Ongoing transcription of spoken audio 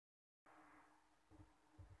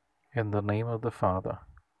In the name of the Father,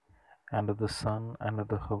 and of the Son, and of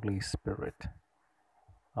the Holy Spirit.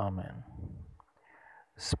 Amen.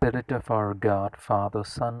 Spirit of our God, Father,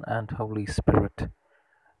 Son, and Holy Spirit,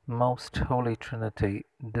 most Holy Trinity,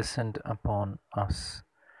 descend upon us.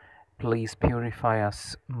 Please purify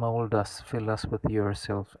us, mold us, fill us with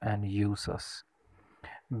yourself, and use us.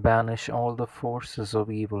 Banish all the forces of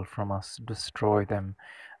evil from us, destroy them,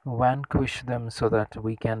 vanquish them so that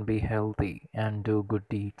we can be healthy and do good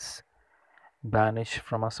deeds. Banish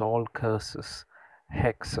from us all curses,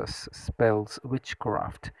 hexes, spells,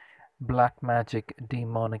 witchcraft, black magic,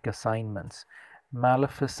 demonic assignments,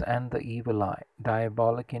 malefice and the evil eye,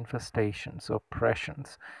 diabolic infestations,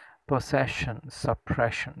 oppressions, possessions,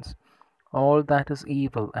 suppressions, all that is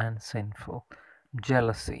evil and sinful,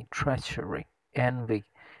 jealousy, treachery, envy,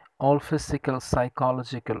 all physical,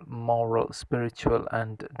 psychological, moral, spiritual,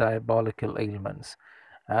 and diabolical ailments,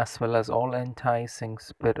 as well as all enticing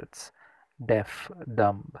spirits, deaf,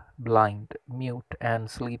 dumb, blind, mute,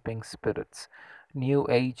 and sleeping spirits, New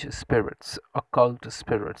Age spirits, occult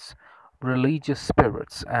spirits, religious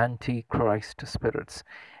spirits, antichrist spirits,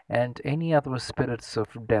 and any other spirits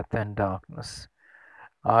of death and darkness.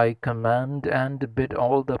 I command and bid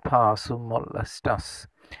all the powers who molest us,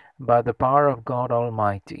 by the power of God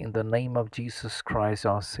Almighty, in the name of Jesus Christ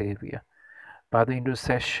our Saviour, by the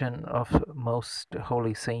intercession of Most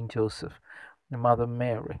Holy Saint Joseph, Mother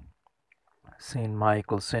Mary, Saint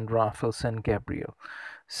Michael, Saint Raphael, Saint Gabriel,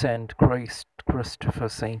 Saint Christopher,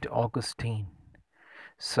 Saint Augustine,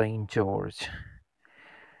 Saint George,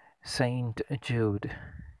 Saint Jude,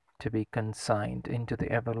 to be consigned into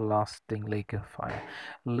the everlasting lake of fire.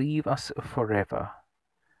 Leave us forever,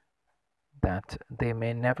 that they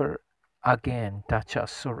may never again touch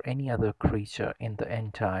us or any other creature in the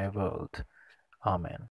entire world. Amen.